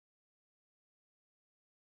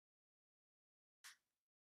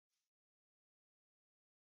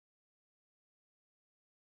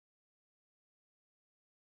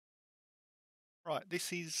Right,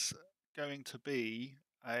 this is going to be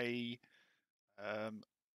a um,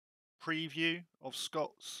 preview of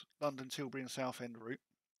Scott's London, Tilbury and Southend route.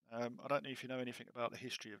 I don't know if you know anything about the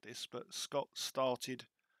history of this, but Scott started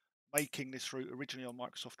making this route originally on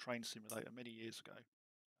Microsoft Train Simulator many years ago,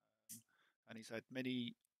 and he's had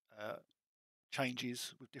many uh,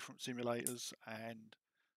 changes with different simulators and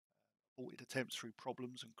aborted attempts through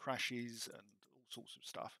problems and crashes and all sorts of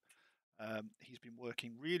stuff. He's been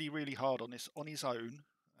working really, really hard on this on his own,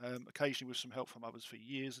 occasionally with some help from others for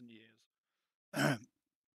years and years.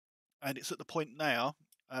 And it's at the point now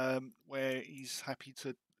where he's happy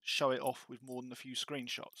to show it off with more than a few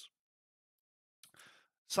screenshots.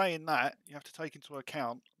 Saying that, you have to take into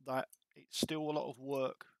account that it's still a lot of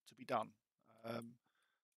work to be done. Um,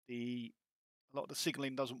 a lot of the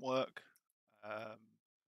signalling doesn't work. Um,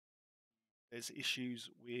 there's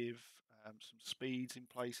issues with some speeds in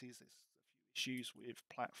places. There's a few issues with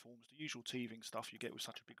platforms, the usual teething stuff you get with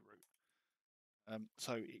such a big route.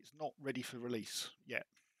 So it's not ready for release yet.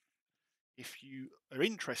 If you are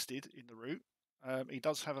interested in the route, he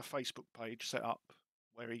does have a Facebook page set up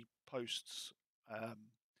where he posts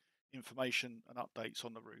information and updates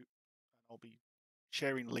on the route, and I'll be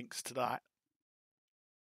sharing links to that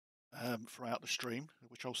throughout the stream,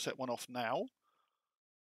 which I'll set one off now.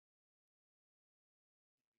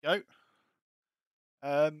 Go.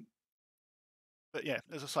 But yeah,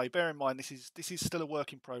 as I say, bear in mind this is still a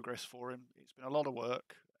work in progress for him. It's been a lot of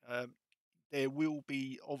work. There will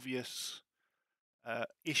be obvious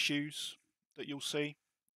issues that you'll see,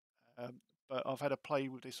 but I've had a play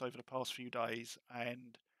with this over the past few days,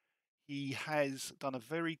 and he has done a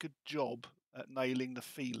very good job at nailing the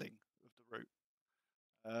feeling of the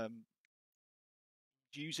route.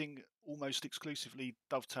 Using almost exclusively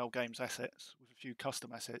Dovetail Games assets with a few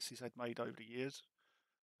custom assets he's had made over the years.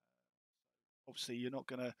 Obviously, you're not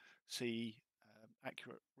going to see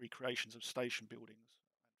accurate recreations of station buildings and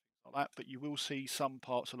things like that, but you will see some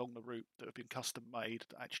parts along the route that have been custom made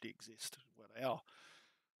that actually exist where they are.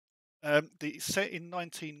 It's set in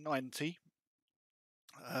 1990,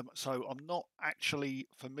 so I'm not actually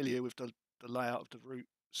familiar with the layout of the route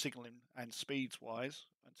signalling and speeds wise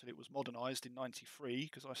until it was modernised in 93,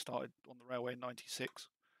 because I started on the railway in 96.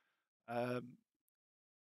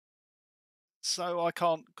 So I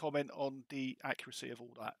can't comment on the accuracy of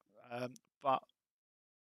all that, but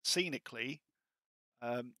scenically,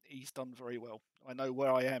 he's done very well. I know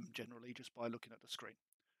where I am generally just by looking at the screen.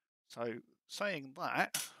 So saying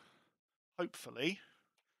that, hopefully,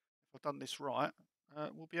 if I've done this right,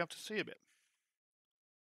 we'll be able to see a bit.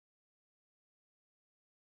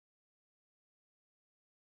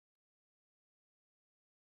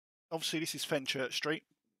 Obviously, this is Fenchurch Street.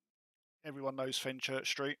 Everyone knows Fenchurch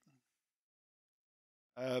Street.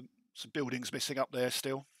 Some buildings missing up there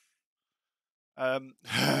still.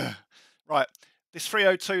 Right, this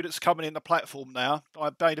 302 that's coming in the platform now,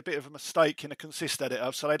 I made a bit of a mistake in a consist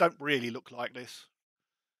editor, so they don't really look like this.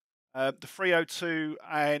 The 302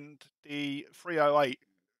 and the 308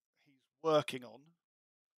 he's working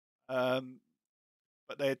on,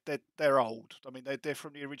 but they're old. I mean, they're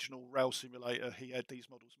from the original rail simulator he had these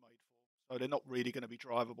models made for, so they're not really going to be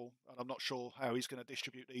drivable, and I'm not sure how he's going to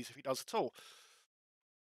distribute these if he does at all.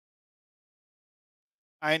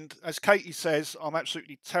 And as Katie says, I'm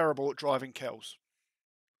absolutely terrible at driving Kells.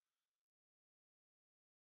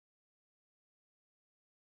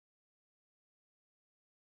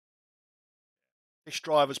 This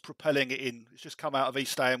driver's propelling it in. It's just come out of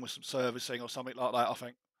East Ham with some servicing or something like that, I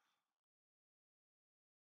think.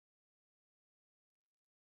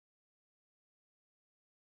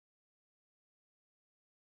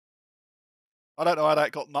 I don't know how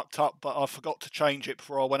that got mucked up, but I forgot to change it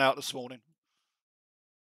before I went out this morning.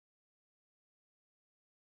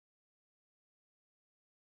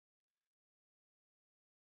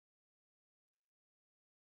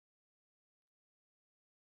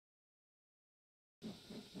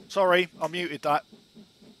 Sorry, I muted that.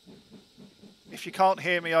 If you can't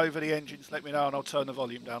hear me over the engines, let me know and I'll turn the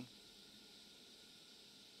volume down.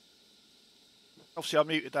 Obviously, I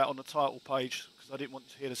muted that on the title page because I didn't want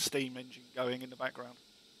to hear the steam engine going in the background.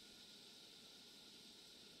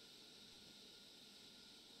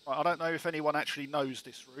 Right, I don't know if anyone actually knows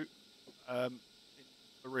this route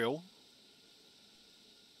for real,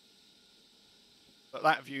 but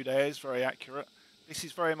that view there is very accurate. This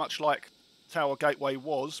is very much like Tower Gateway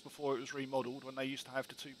was before it was remodelled, when they used to have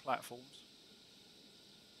the two platforms.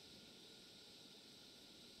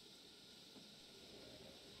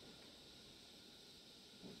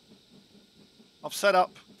 I've set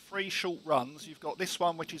up 3 short runs. You've got this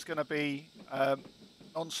one, which is going to be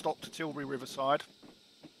non-stop to Tilbury Riverside.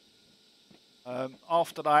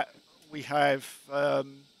 After that, we have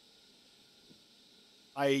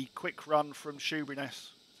a quick run from Shoeburyness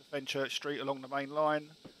to Fenchurch Street along the main line,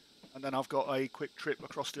 and then I've got a quick trip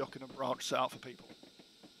across the Ockenham branch set out for people.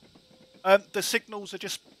 The signals are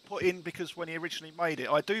just put in because when he originally made it,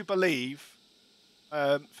 I do believe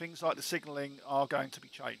things like the signalling are going to be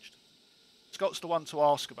changed. Scott's the one to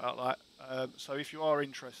ask about that. So if you are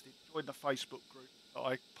interested, join the Facebook group that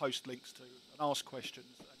I post links to and ask questions.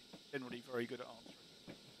 And he's generally very good at answering.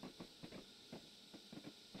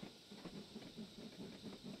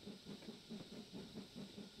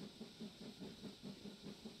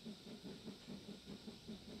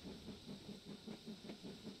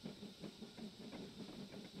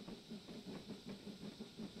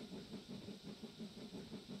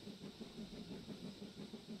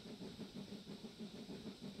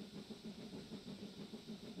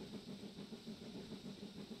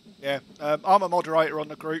 Yeah, I'm a moderator on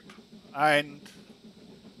the group, and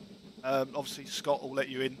obviously Scott will let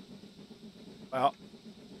you in. About.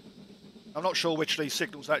 I'm not sure which of these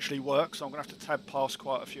signals actually work, so I'm going to have to tab past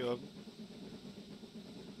quite a few of them.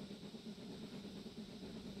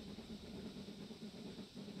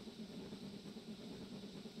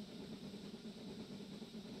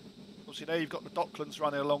 Obviously there you've got the Docklands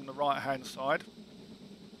running along the right hand side.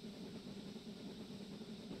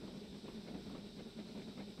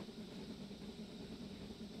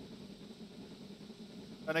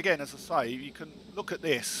 And again, as I say, you can look at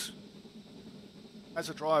this as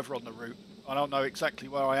a driver on the route, and I'll know exactly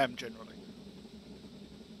where I am generally.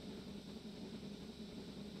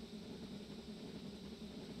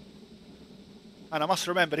 And I must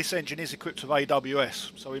remember this engine is equipped with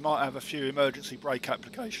AWS, so we might have a few emergency brake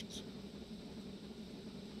applications.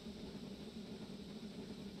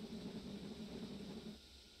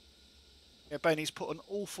 Yeah, Benny's put an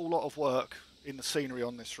awful lot of work in the scenery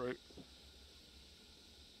on this route.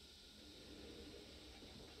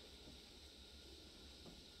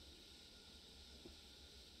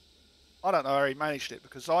 I don't know how he managed it,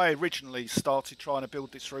 because I originally started trying to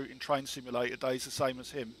build this route in Train Simulator days the same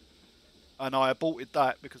as him. And I aborted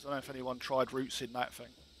that because I don't know if anyone tried routes in that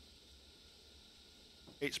thing.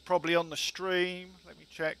 It's probably on the stream. Let me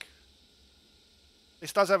check.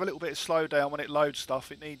 This does have a little bit of slowdown when it loads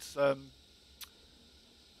stuff. It needs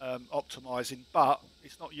optimizing, but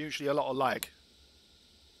it's not usually a lot of lag.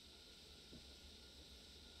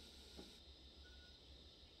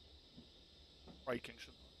 Braking,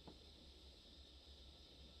 shouldn't I?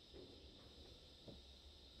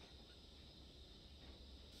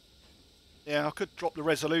 Yeah, I could drop the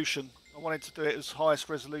resolution. I wanted to do it as highest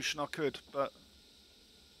resolution I could, but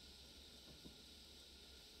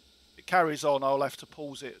if it carries on, I'll have to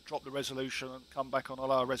pause it, drop the resolution, and come back on a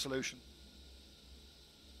lower resolution.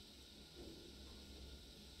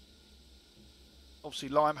 Obviously,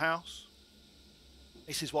 Limehouse.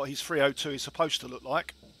 This is what his 302 is supposed to look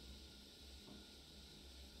like.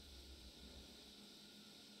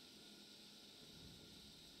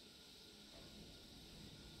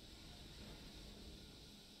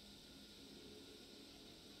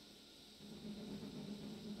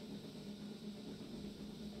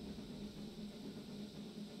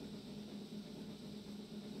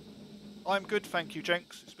 I'm good, thank you,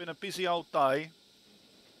 Jenks. It's been a busy old day.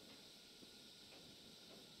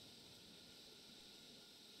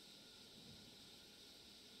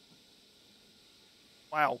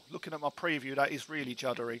 Wow, looking at my preview, that is really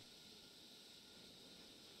juddery.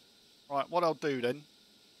 Right, what I'll do then,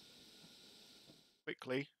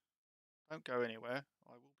 quickly, don't go anywhere.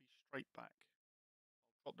 I will be straight back.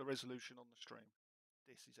 I'll drop the resolution on the stream.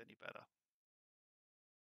 This is any better.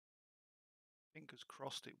 Fingers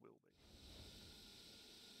crossed it will be.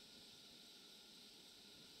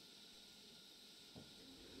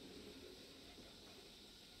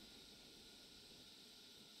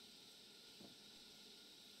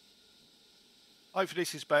 Hopefully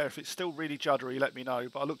this is better. If it's still really juddery, let me know.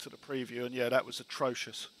 But I looked at the preview and yeah, that was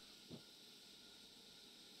atrocious.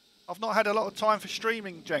 I've not had a lot of time for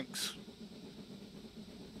streaming, Jenks.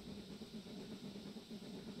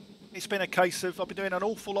 It's been a case of I've been doing an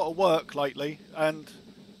awful lot of work lately, and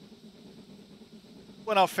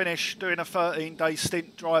when I finish doing a 13-day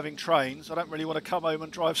stint driving trains, I don't really want to come home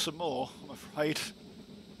and drive some more, I'm afraid.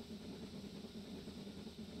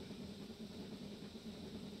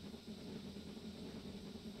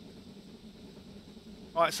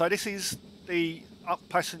 Right, so this is the up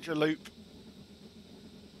passenger loop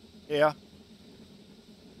here.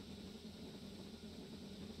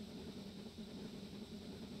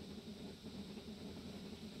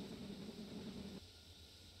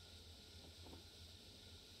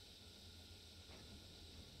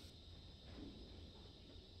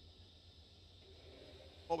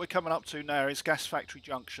 what we're coming up to now is Gas Factory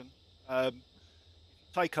Junction. If you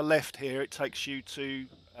take a left here, it takes you to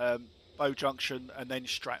Bow Junction and then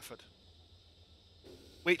Stratford,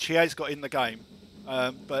 which he has got in the game,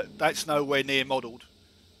 but that's nowhere near modelled.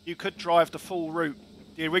 You could drive the full route,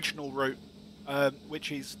 the original route,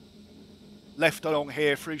 which is left along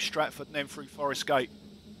here through Stratford and then through Forest Gate.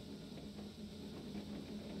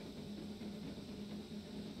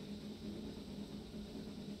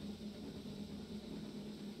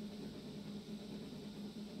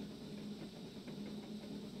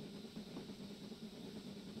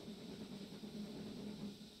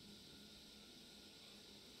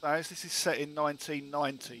 So as this is set in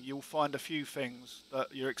 1990, you'll find a few things that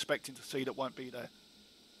you're expecting to see that won't be there.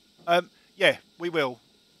 Yeah, we will.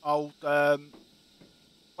 I'll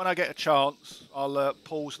when I get a chance, I'll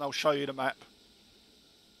pause and I'll show you the map.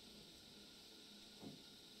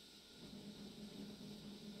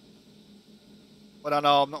 But I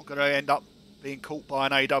know I'm not going to end up being caught by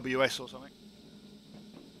an AWS or something.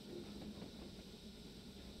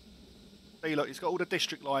 See, look, it's got all the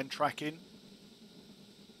district line tracking.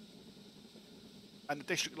 And the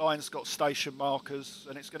district line's got station markers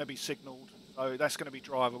and it's going to be signalled. So that's going to be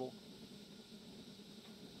drivable.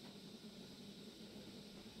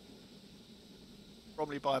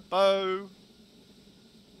 Probably by Bow.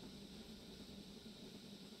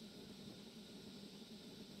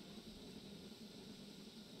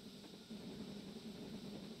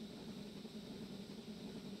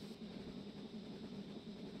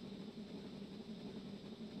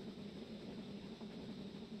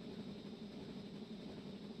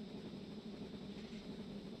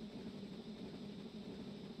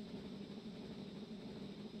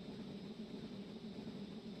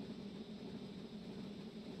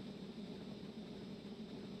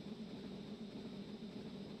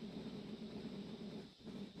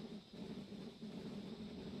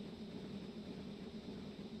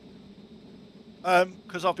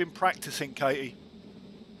 Because I've been practicing, Katie.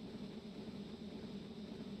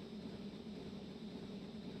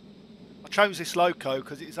 I chose this loco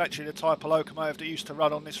because it's actually the type of locomotive that used to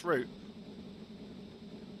run on this route.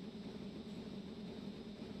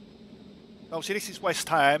 Obviously this is West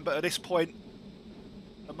Ham, but at this point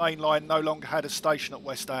the main line no longer had a station at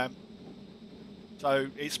West Ham. So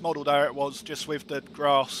it's modelled how it was, just with the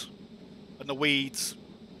grass and the weeds.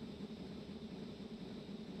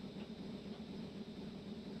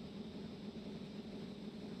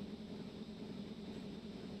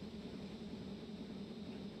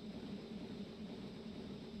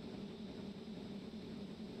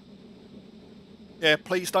 Yeah,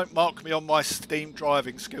 please don't mark me on my Steam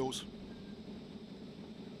driving skills.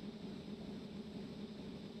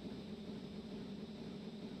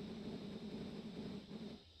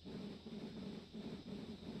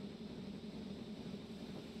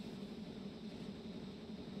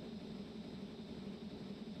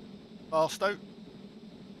 Barstow.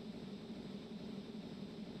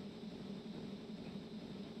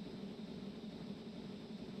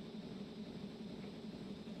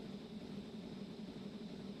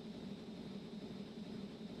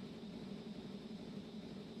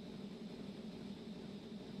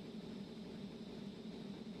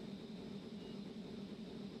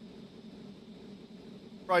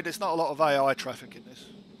 Right, there's not a lot of AI traffic in this.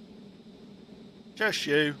 Just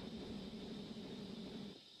you.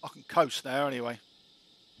 I can coast now anyway.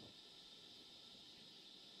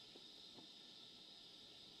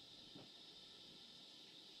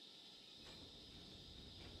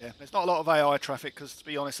 Yeah, there's not a lot of AI traffic because, to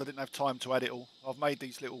be honest, I didn't have time to add it all. I've made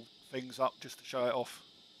these little things up just to show it off.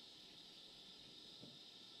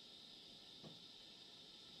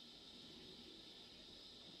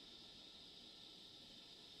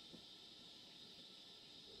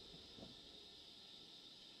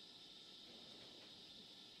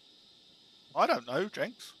 I don't know,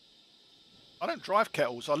 Jenks. I don't drive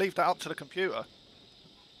kettles. I leave that up to the computer.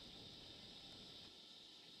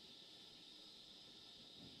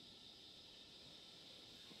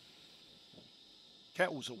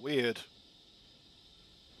 Kettles are weird.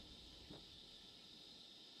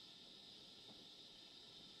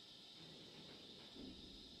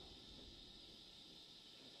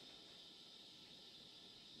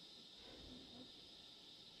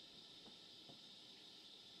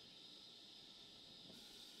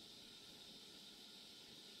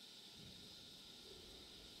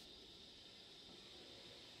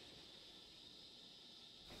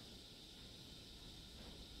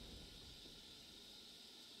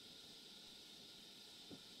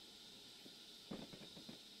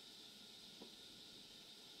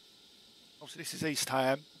 Obviously, this is East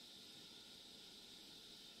Ham.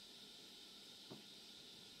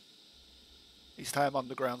 East Ham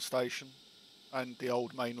Underground Station and the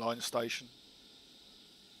old mainline station.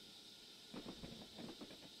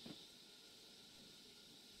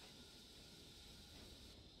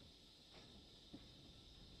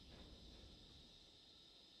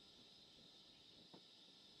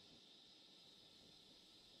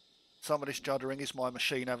 Some of this juddering is my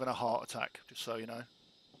machine having a heart attack, just so you know.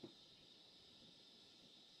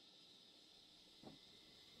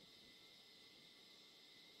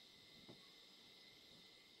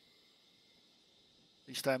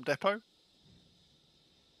 East Ham Depot.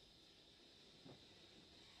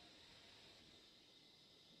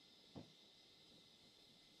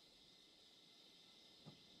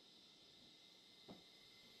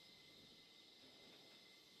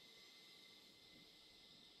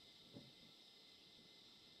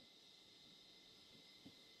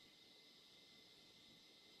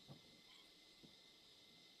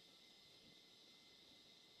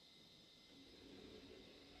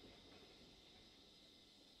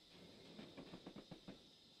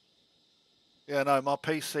 Yeah, no, my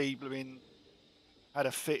PC had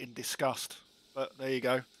a fit in disgust, but there you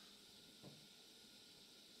go.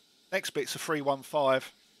 Next bit's a 315,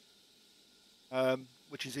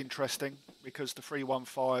 which is interesting because the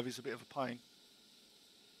 315 is a bit of a pain.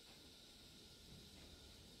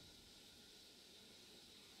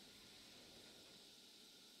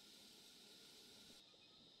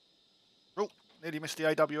 Oh, nearly missed the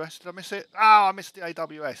AWS. Did I miss it? Oh, I missed the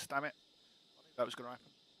AWS, damn it. I knew that was going to happen.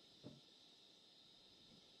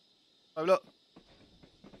 Oh, look.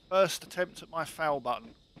 First attempt at my foul button.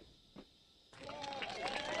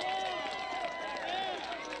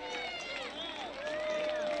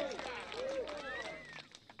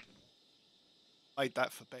 Made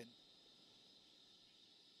that for Ben.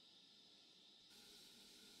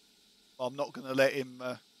 I'm not going to let him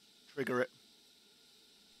trigger it.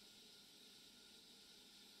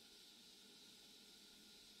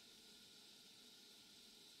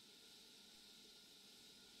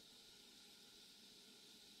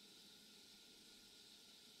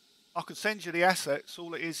 I can send you the assets.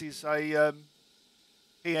 All it is a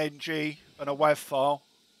PNG and a WAV file.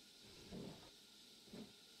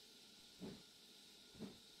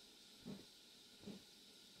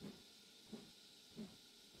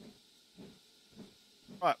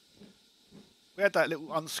 Right. We had that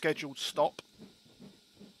little unscheduled stop.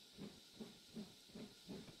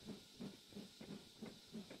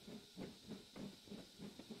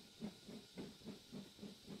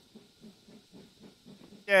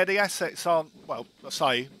 Yeah, the assets aren't, well, I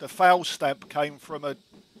say, the fail stamp came from a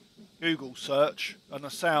Google search and the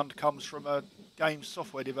sound comes from a game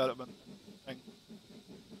software development thing.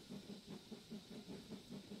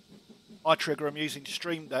 I trigger them using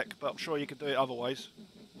Stream Deck, but I'm sure you can do it other ways.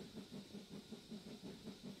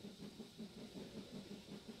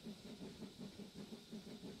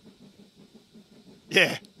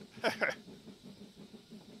 Yeah.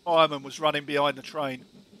 Fireman was running behind the train.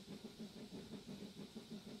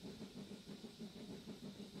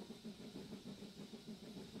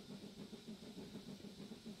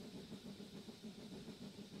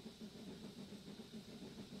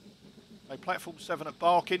 Okay, platform 7 at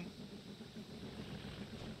Barking.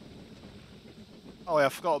 Oh yeah, I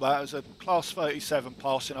forgot about it. There's a class 37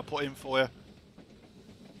 passing I put in for you.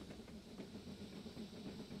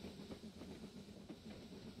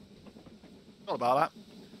 Not about that.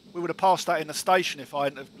 We would have passed that in the station if I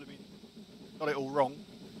hadn't have got it all wrong.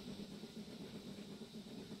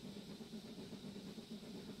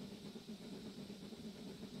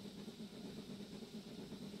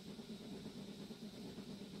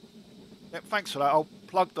 Yep, thanks for that. I'll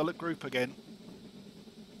plug the group again.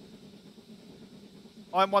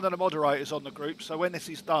 I'm one of the moderators on the group, so when this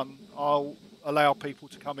is done, I'll allow people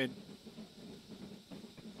to come in.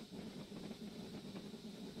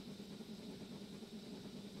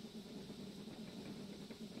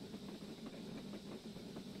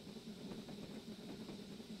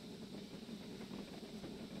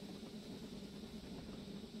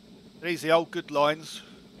 These are the old good lines.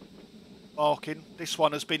 Barking. This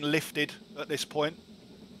one has been lifted at this point.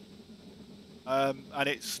 And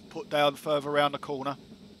it's put down further around the corner.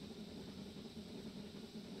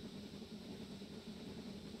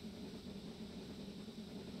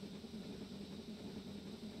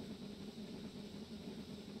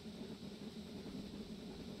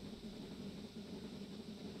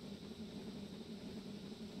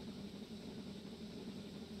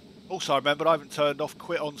 Also, I remembered I haven't turned off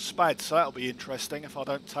quit on SPAD, so that'll be interesting if I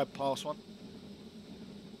don't tab past one.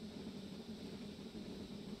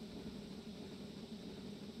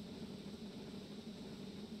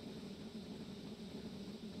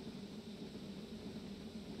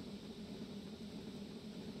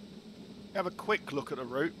 Have a quick look at the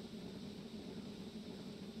route.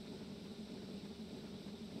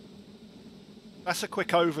 That's a quick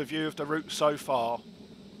overview of the route so far.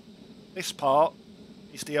 This part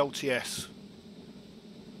is the LTS.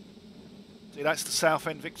 See, that's the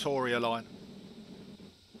Southend Victoria line.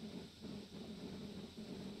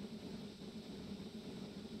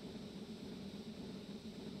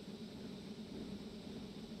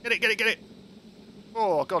 Get it, get it, get it!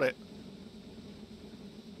 Oh, I got it.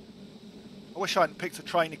 I wish I hadn't picked a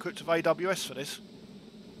train equipped with AWS for this.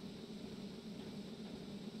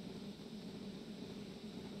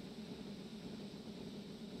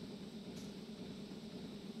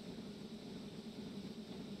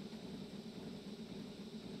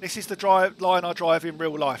 This is the line I drive in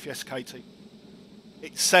real life, yes, Katie.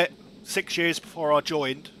 It's set 6 years before I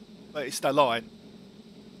joined, but it's the line.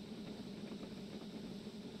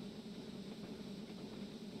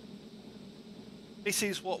 This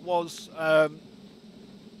is what was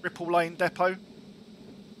Ripple Lane Depot,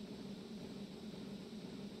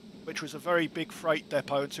 which was a very big freight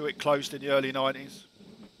depot until it closed in the early 90s.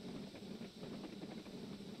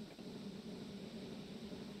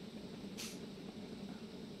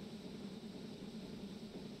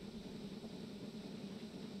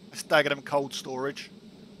 That's Dagenham cold storage.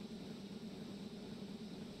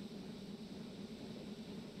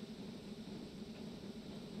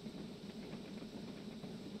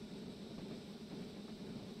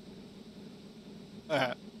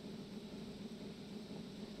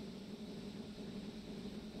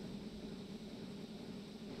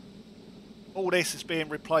 All this is being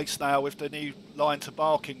replaced now with the new line to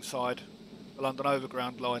Barkingside, the London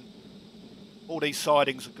Overground line. All these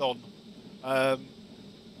sidings are gone. The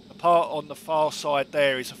part on the far side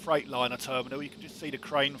there is a Freightliner terminal. You can just see the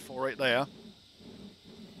crane for it there.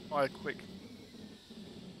 Try a quick.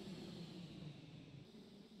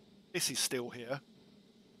 This is still here,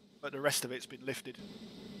 but the rest of it's been lifted.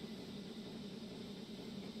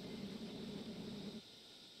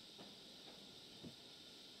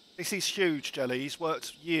 This is huge, Jelly. He's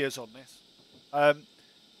worked years on this.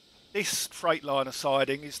 This Freightliner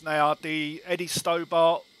siding is now the Eddie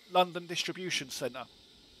Stobart London Distribution Centre.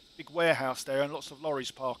 Big warehouse there and lots of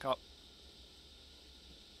lorries park up.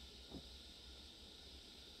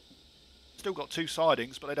 Still got two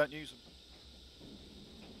sidings, but they don't use them.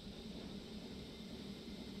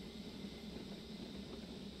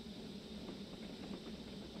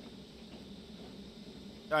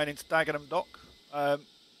 Going into Dagenham Dock.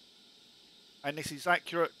 And this is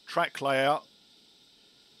accurate track layout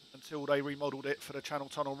until they remodelled it for the Channel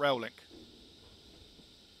Tunnel rail link.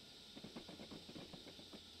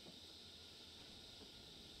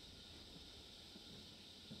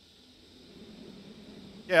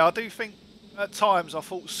 Yeah, I do think at times I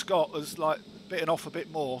thought Scott has like bitten off a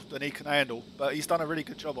bit more than he can handle, but he's done a really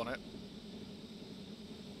good job on it.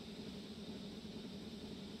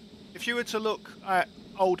 If you were to look at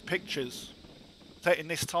old pictures set in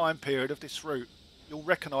this time period of this route, you'll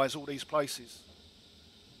recognise all these places.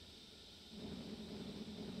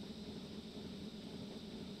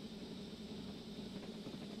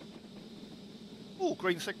 Oh,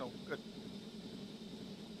 green signal, good.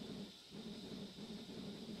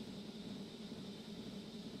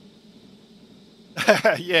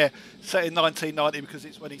 Yeah, set in 1990 because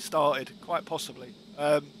it's when he started, quite possibly.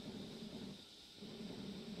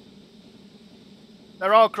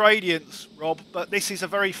 There are gradients, Rob, but this is a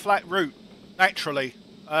very flat route, naturally.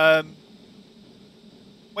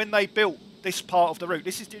 When they built this part of the route,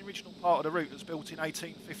 this is the original part of the route that was built in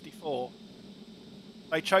 1854.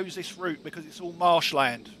 They chose this route because it's all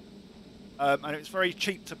marshland, and it was very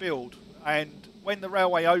cheap to build. And when the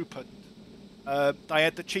railway opened, they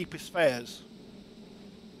had the cheapest fares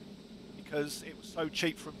because it was so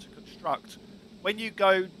cheap for them to construct. When you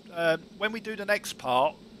go, when we do the next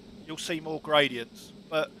part, you'll see more gradients,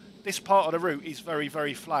 but this part of the route is very,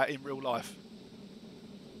 very flat in real life.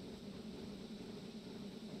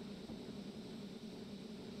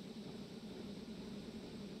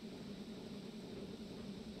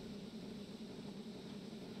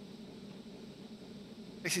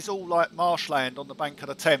 This is all like marshland on the bank of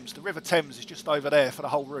the Thames. The River Thames is just over there for the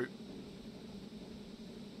whole route.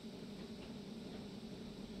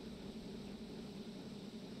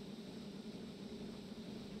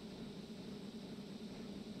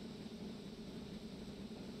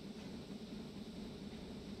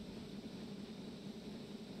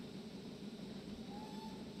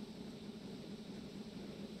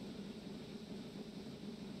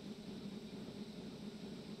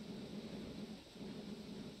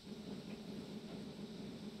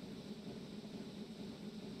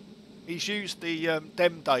 He's used the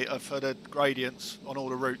DEM data for the gradients on all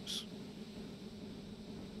the routes.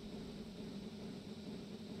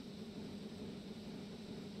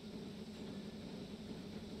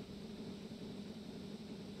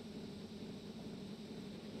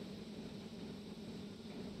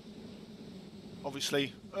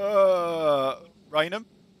 Obviously, Raynham.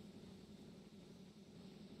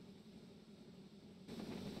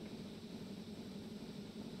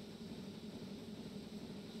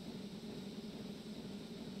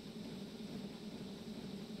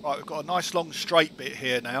 Right, we've got a nice long straight bit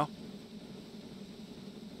here now.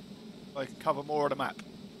 So I can cover more of the map.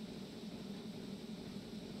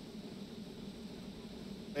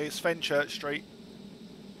 There's Fenchurch Street,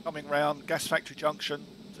 coming round Gas Factory Junction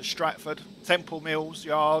to Stratford, Temple Mills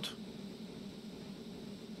Yard,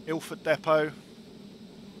 Ilford Depot.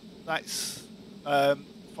 That's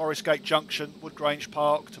Forest Gate Junction, Woodgrange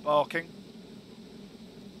Park to Barking.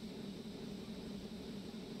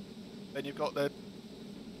 Then you've got the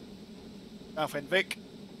Southend Vic.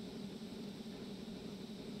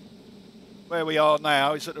 Where we are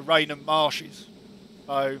now is at the Raynham Marshes.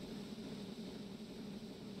 So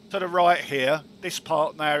to the right here, this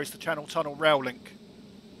part now is the Channel Tunnel rail link.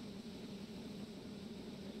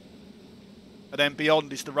 And then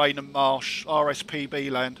beyond is the Raynham Marsh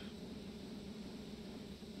RSPB land.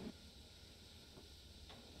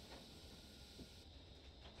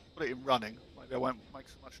 Put it in running, maybe I won't make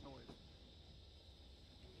so much noise.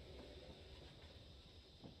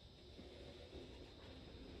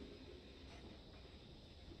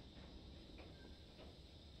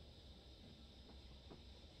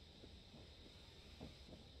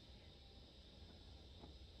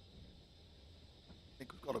 I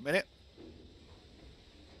think we've got a minute.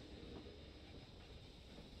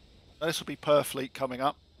 So this will be Purfleet coming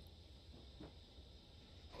up.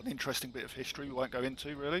 An interesting bit of history we won't go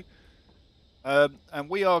into really. And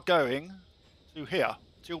we are going to here,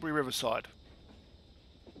 Tilbury Riverside.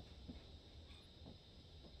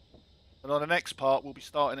 And on the next part we'll be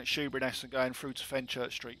starting at Shoeburyness and going through to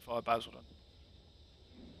Fenchurch Street via Basildon.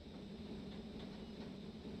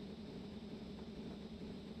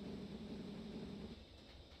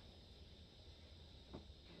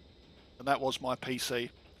 And that was my PC.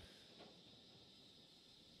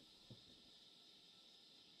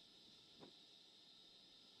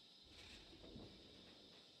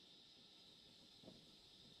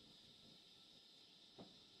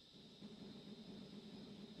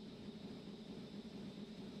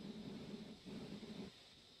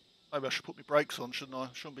 Maybe I should put my brakes on, shouldn't I?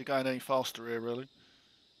 Shouldn't be going any faster here, really.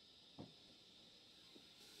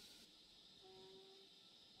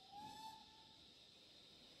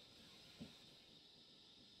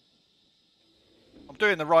 I'm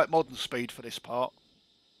doing the right modern speed for this part.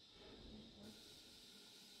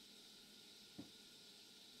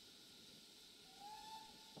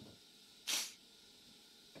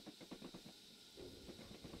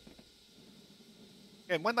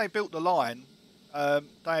 Again, when they built the line, they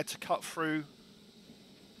had to cut through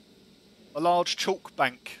a large chalk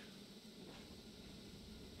bank.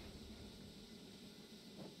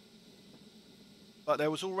 But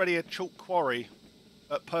there was already a chalk quarry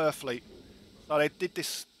at Purfleet. So they did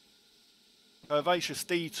this curvaceous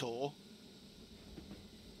detour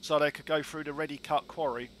so they could go through the ready cut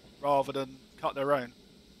quarry rather than cut their own.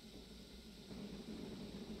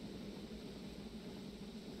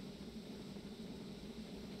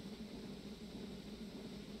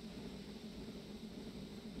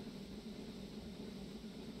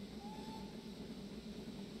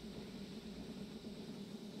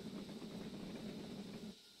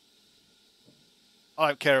 I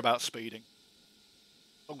don't care about speeding.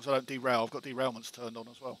 As long as I don't derail, I've got derailments turned on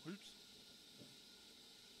as well. Oops.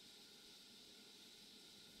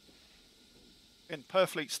 In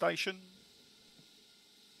Purfleet Station,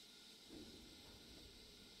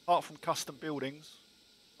 apart from custom buildings,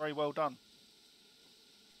 very well done.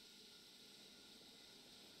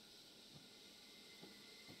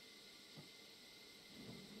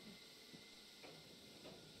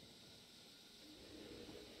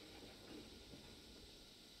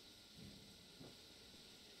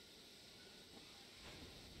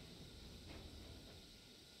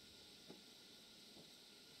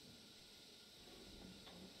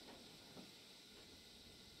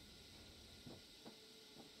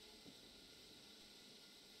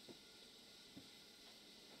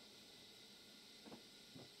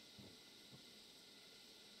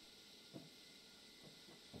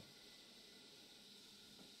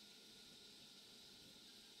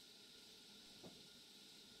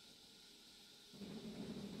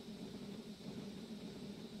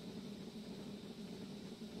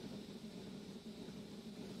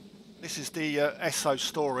 This is the SO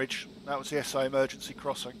storage. That was the SO emergency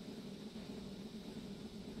crossing.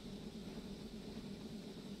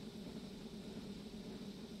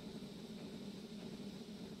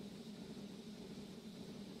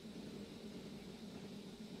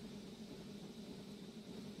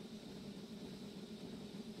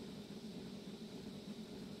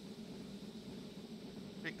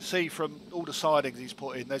 You can see from all the sidings he's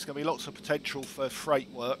put in, there's going to be lots of potential for freight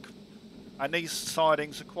work. And these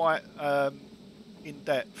sidings are quite in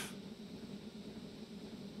depth.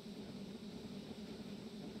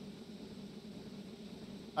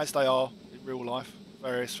 As they are in real life,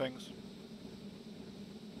 various things.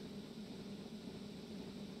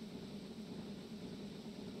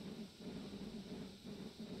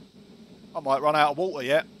 I might run out of water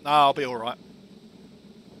yet. No, I'll be all right.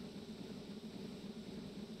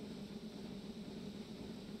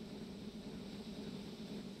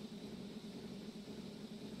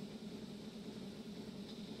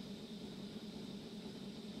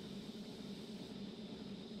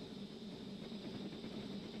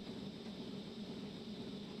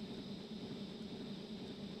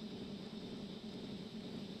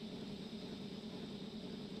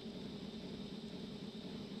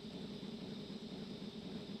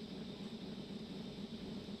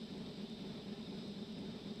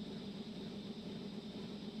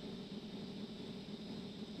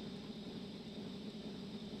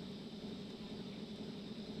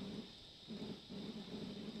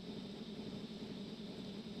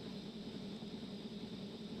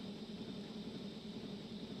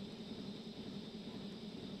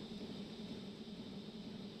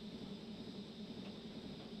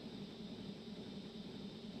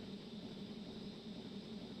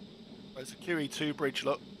 There's a QE2 bridge,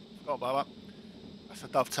 look. Forgot about that. That's a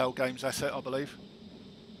Dovetail Games asset, I believe.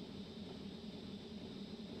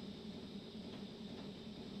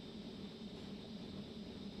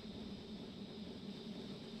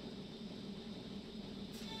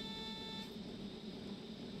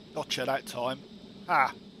 Gotcha that time.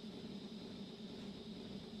 Ah.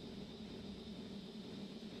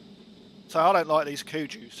 So I don't like these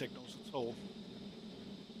Kuju signals at all.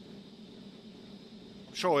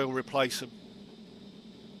 I'm sure he'll replace them.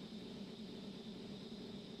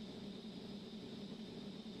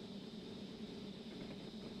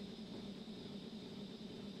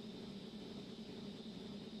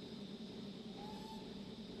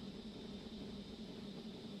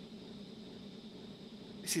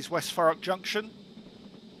 This is West Thurrock Junction.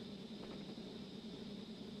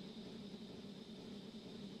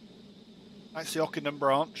 That's the Ockenden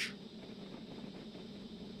branch.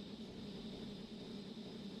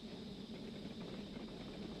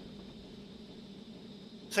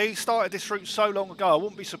 See, he started this route so long ago, I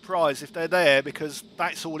wouldn't be surprised if they're there because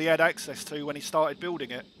that's all he had access to when he started building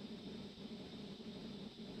it.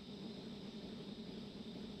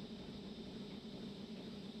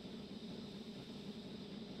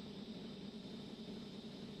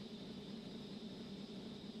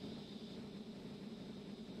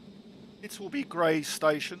 It will be Gray's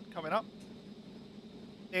station coming up.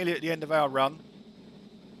 Nearly at the end of our run.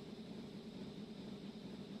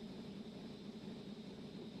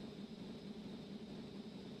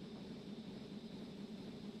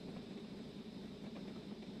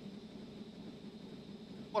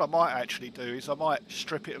 What I might actually do is I might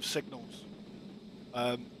strip it of signals,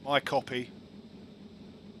 my copy,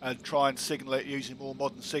 and try and signal it using more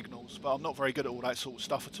modern signals, but I'm not very good at all that sort of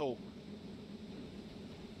stuff at all.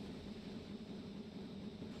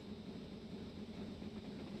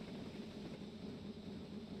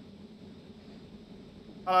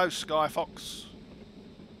 Hello, Skyfox.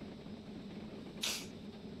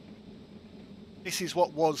 This is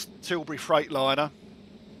what was Tilbury Freightliner.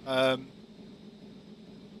 But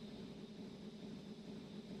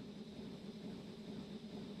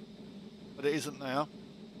it isn't now.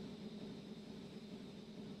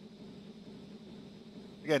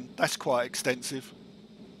 Again, that's quite extensive.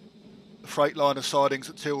 The Freightliner sidings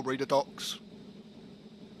at Tilbury, the docks.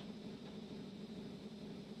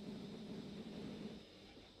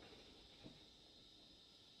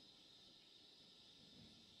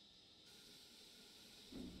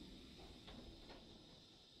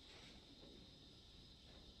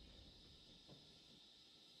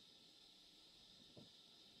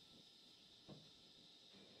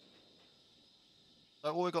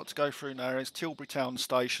 So all we've got to go through now is Tilbury Town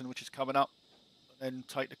Station, which is coming up, and then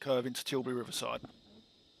take the curve into Tilbury Riverside,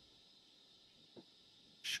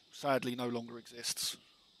 which sadly no longer exists.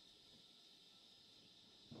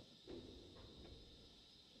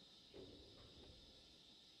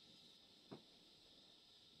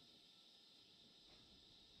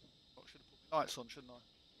 Lights on, shouldn't I?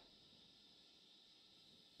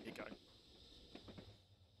 There you go.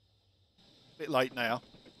 Bit late now.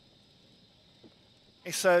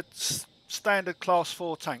 It's a standard class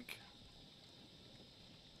 4 tank.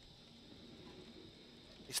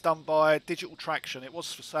 It's done by Digital Traction. It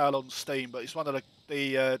was for sale on Steam, but it's one of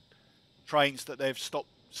the trains that they've stopped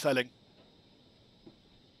selling.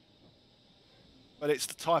 But it's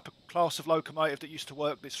the type of class of locomotive that used to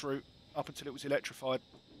work this route up until it was electrified.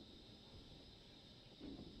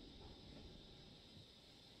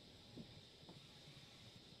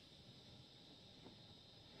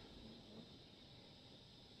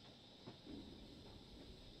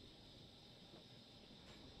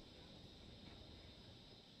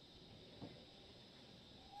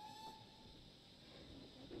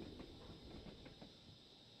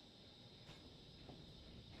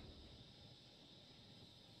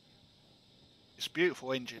 It's a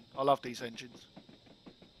beautiful engine. I love these engines.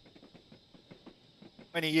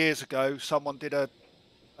 Many years ago, someone did a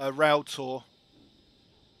rail tour,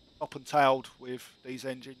 top and tailed, with these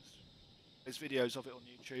engines. There's videos of it on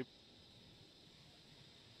YouTube.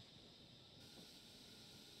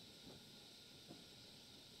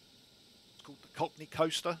 It's called the Cockney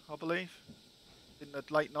Coaster, I believe, in the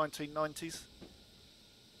late 1990s.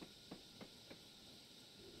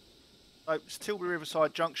 So it's Tilbury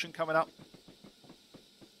Riverside Junction coming up.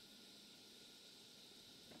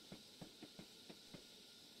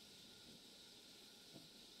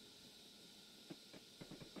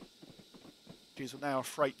 Which is now a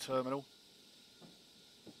freight terminal.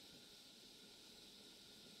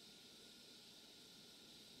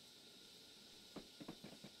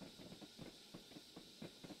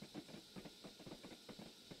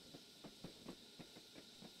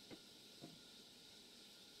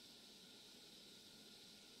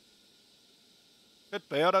 Could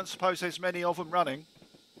be. I don't suppose there's many of them running.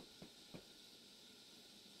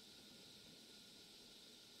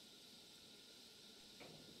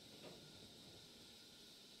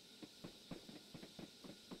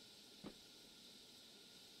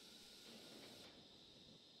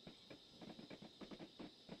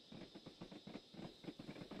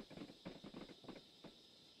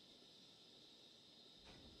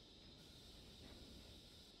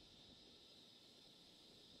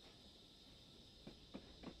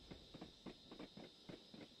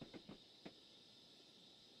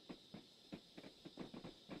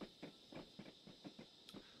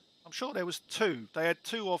 I'm sure there was two. They had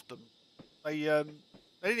two of them. They didn't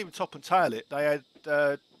even top and tail it. They had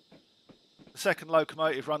the second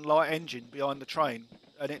locomotive run light engine behind the train,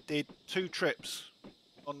 and it did 2 trips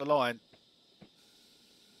on the line.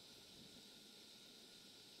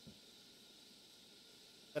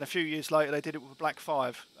 And a few years later, they did it with a Black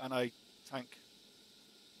 5 and a tank.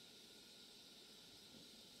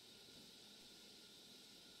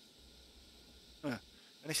 Yeah.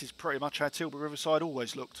 And this is pretty much how Tilbury Riverside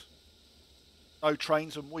always looked. No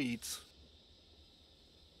trains and weeds.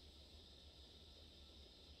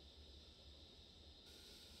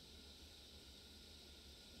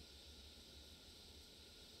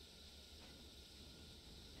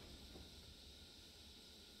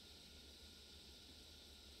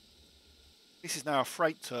 This is now a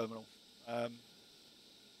freight terminal.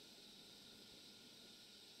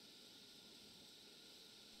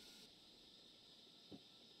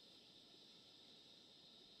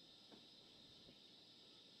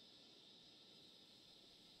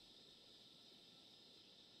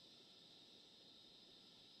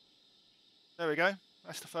 There we go.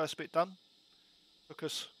 That's the first bit done. Took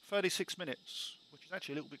us 36 minutes, which is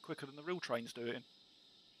actually a little bit quicker than the real trains do it in.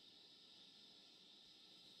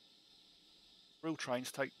 Real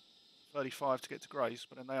trains take 35 to get to Grays,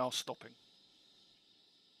 but then they are stopping.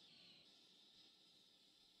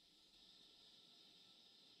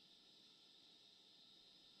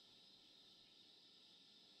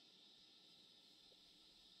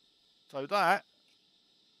 So that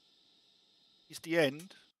is the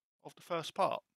end of the first part.